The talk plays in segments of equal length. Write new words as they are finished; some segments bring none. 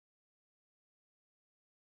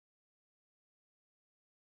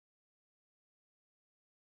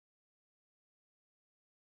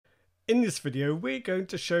In this video, we're going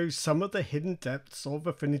to show some of the hidden depths of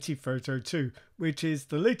Affinity Photo 2, which is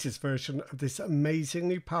the latest version of this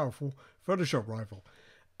amazingly powerful Photoshop rival.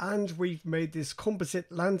 And we've made this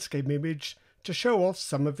composite landscape image to show off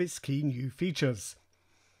some of its key new features.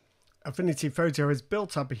 Affinity Photo has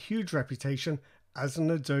built up a huge reputation as an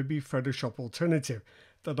Adobe Photoshop alternative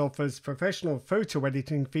that offers professional photo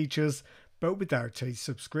editing features but without a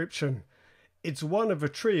subscription. It's one of a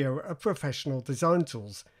trio of professional design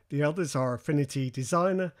tools. The others are Affinity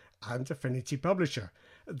Designer and Affinity Publisher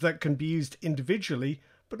that can be used individually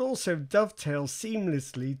but also dovetail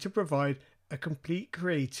seamlessly to provide a complete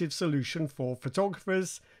creative solution for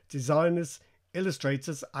photographers, designers,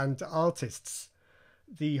 illustrators and artists.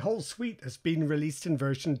 The whole suite has been released in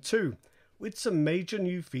version 2 with some major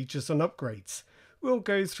new features and upgrades. We'll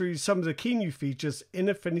go through some of the key new features in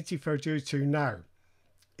Affinity Photo 2 now.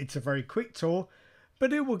 It's a very quick tour,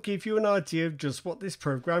 but it will give you an idea of just what this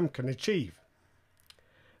program can achieve.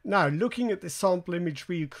 Now, looking at the sample image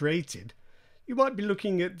we created, you might be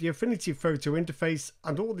looking at the Affinity Photo interface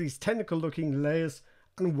and all these technical looking layers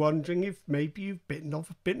and wondering if maybe you've bitten off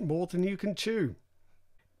a bit more than you can chew.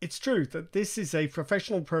 It's true that this is a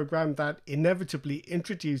professional program that inevitably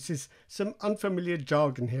introduces some unfamiliar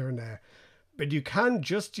jargon here and there, but you can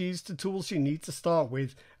just use the tools you need to start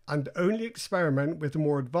with and only experiment with the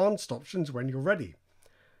more advanced options when you're ready.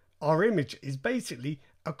 Our image is basically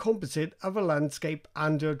a composite of a landscape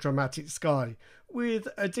and a dramatic sky, with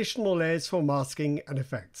additional layers for masking and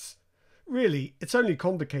effects. Really, it's only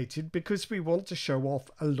complicated because we want to show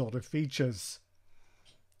off a lot of features.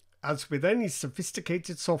 As with any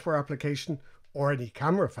sophisticated software application, or any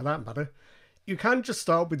camera for that matter, you can just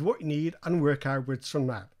start with what you need and work outwards from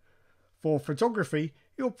that. For photography,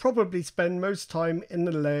 you'll probably spend most time in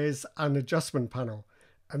the layers and adjustment panel,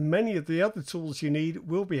 and many of the other tools you need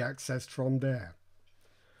will be accessed from there.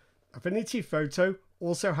 Affinity Photo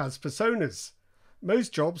also has personas.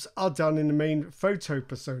 Most jobs are done in the main photo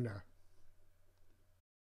persona.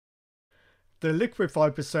 The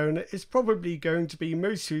liquify persona is probably going to be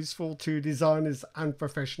most useful to designers and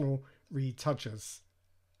professional retouchers.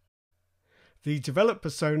 The develop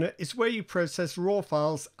persona is where you process raw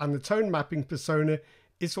files, and the tone mapping persona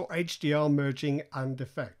is for HDR merging and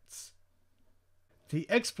effects. The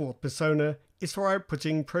export persona is for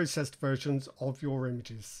outputting processed versions of your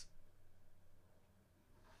images.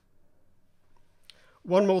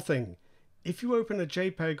 One more thing, if you open a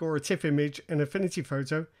JPEG or a TIFF image in Affinity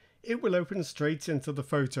Photo, it will open straight into the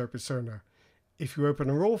photo persona. If you open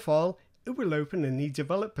a raw file, it will open in the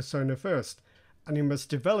develop persona first, and you must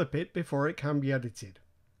develop it before it can be edited.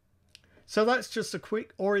 So that's just a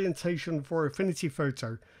quick orientation for Affinity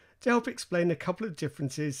Photo to help explain a couple of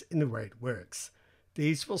differences in the way it works.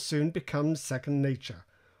 These will soon become second nature.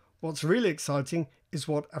 What's really exciting is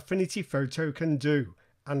what Affinity Photo can do,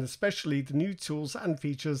 and especially the new tools and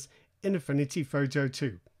features in Affinity Photo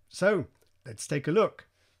 2. So let's take a look.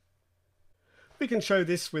 We can show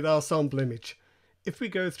this with our sample image. If we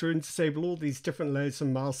go through and disable all these different layers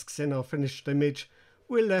and masks in our finished image,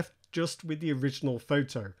 we're left just with the original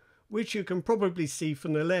photo, which you can probably see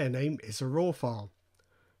from the layer name is a raw file.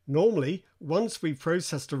 Normally, once we've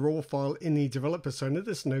processed a raw file in the develop persona,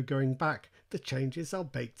 there's no going back. The changes are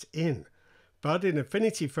baked in. But in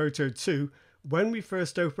Affinity Photo 2, when we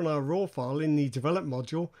first open our raw file in the develop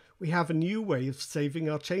module, we have a new way of saving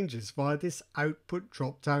our changes via this output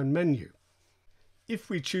drop-down menu. If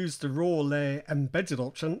we choose the raw layer embedded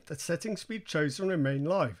option, the settings we've chosen remain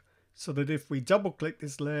live, so that if we double click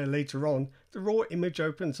this layer later on, the raw image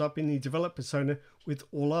opens up in the develop persona with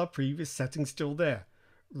all our previous settings still there,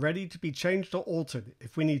 ready to be changed or altered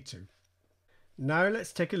if we need to. Now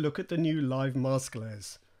let's take a look at the new live mask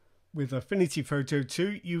layers. With Affinity Photo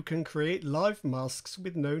 2, you can create live masks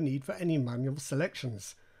with no need for any manual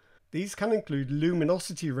selections. These can include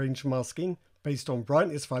luminosity range masking based on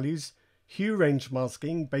brightness values, hue range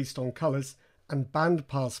masking based on colours, and band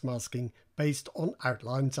pass masking based on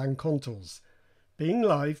outlines and contours. Being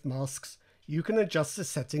live masks, you can adjust the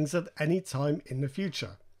settings at any time in the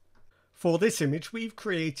future. For this image, we've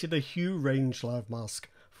created a hue range live mask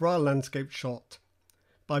for our landscape shot.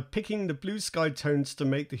 By picking the blue sky tones to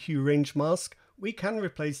make the hue range mask, we can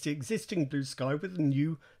replace the existing blue sky with a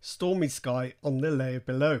new stormy sky on the layer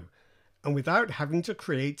below, and without having to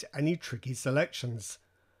create any tricky selections.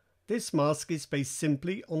 This mask is based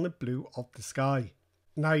simply on the blue of the sky.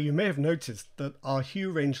 Now you may have noticed that our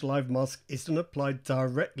hue range live mask isn't applied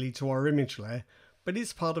directly to our image layer, but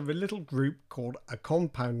is part of a little group called a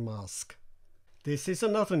compound mask. This is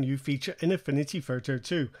another new feature in Affinity Photo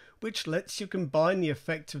 2, which lets you combine the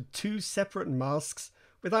effect of two separate masks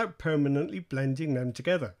without permanently blending them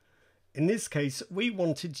together. In this case, we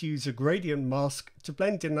wanted to use a gradient mask to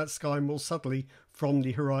blend in that sky more subtly from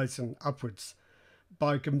the horizon upwards.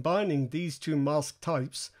 By combining these two mask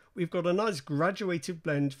types, we've got a nice graduated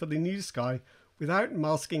blend for the new sky without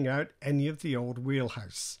masking out any of the old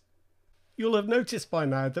wheelhouse. You'll have noticed by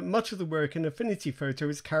now that much of the work in Affinity Photo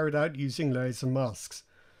is carried out using layers and masks.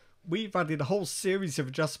 We've added a whole series of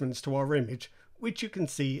adjustments to our image, which you can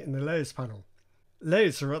see in the Layers panel.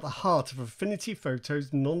 Layers are at the heart of Affinity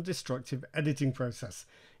Photo's non-destructive editing process,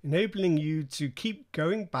 enabling you to keep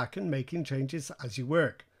going back and making changes as you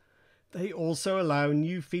work. They also allow a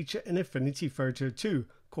new feature in Affinity Photo 2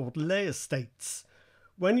 called Layer States.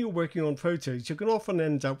 When you're working on photos, you can often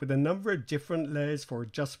end up with a number of different layers for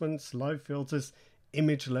adjustments, live filters,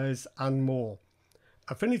 image layers and more.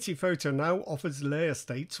 Affinity Photo now offers layer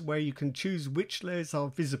states where you can choose which layers are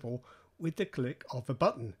visible with the click of a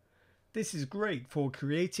button. This is great for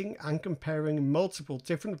creating and comparing multiple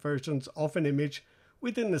different versions of an image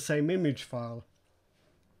within the same image file.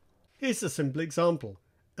 Here's a simple example.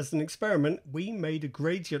 As an experiment, we made a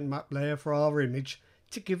gradient map layer for our image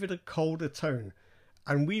to give it a colder tone,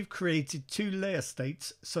 and we've created two layer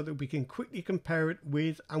states so that we can quickly compare it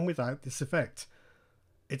with and without this effect.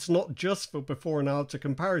 It's not just for before and after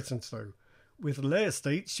comparisons though. With layer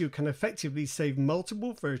states, you can effectively save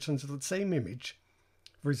multiple versions of the same image,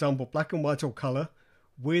 for example black and white or colour,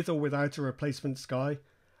 with or without a replacement sky,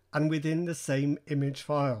 and within the same image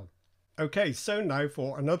file. Okay, so now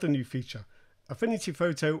for another new feature. Affinity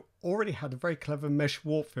Photo already had a very clever mesh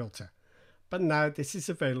warp filter, but now this is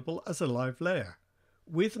available as a live layer.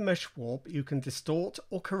 With mesh warp, you can distort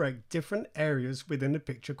or correct different areas within a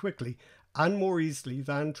picture quickly and more easily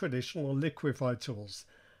than traditional liquify tools.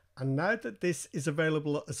 And now that this is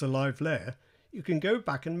available as a live layer, you can go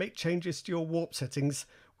back and make changes to your warp settings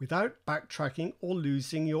without backtracking or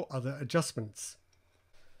losing your other adjustments.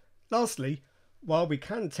 Lastly, while we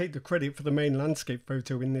can take the credit for the main landscape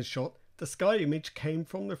photo in this shot, the sky image came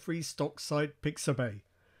from the free stock site Pixabay.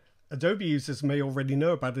 Adobe users may already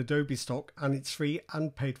know about Adobe Stock and its free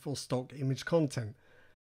and paid for stock image content.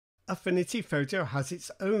 Affinity Photo has its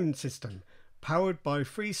own system, powered by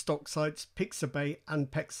free stock sites Pixabay and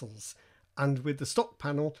Pexels, and with the stock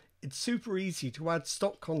panel, it's super easy to add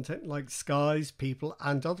stock content like skies, people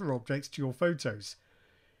and other objects to your photos.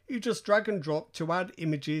 You just drag and drop to add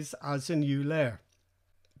images as a new layer.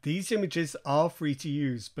 These images are free to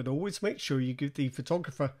use, but always make sure you give the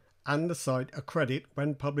photographer and the site a credit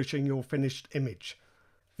when publishing your finished image.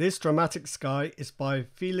 This dramatic sky is by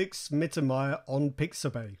Felix Mittermeier on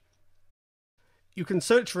Pixabay. You can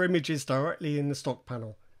search for images directly in the stock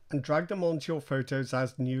panel and drag them onto your photos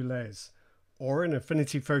as new layers. Or in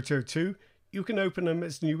Affinity Photo 2, you can open them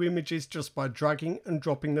as new images just by dragging and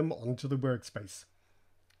dropping them onto the workspace.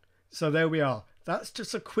 So there we are. That's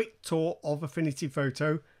just a quick tour of Affinity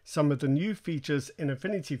Photo, some of the new features in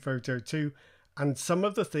Affinity Photo 2, and some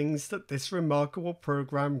of the things that this remarkable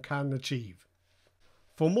program can achieve.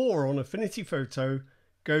 For more on Affinity Photo,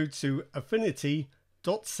 go to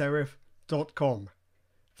affinity.serif.com.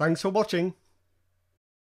 Thanks for watching.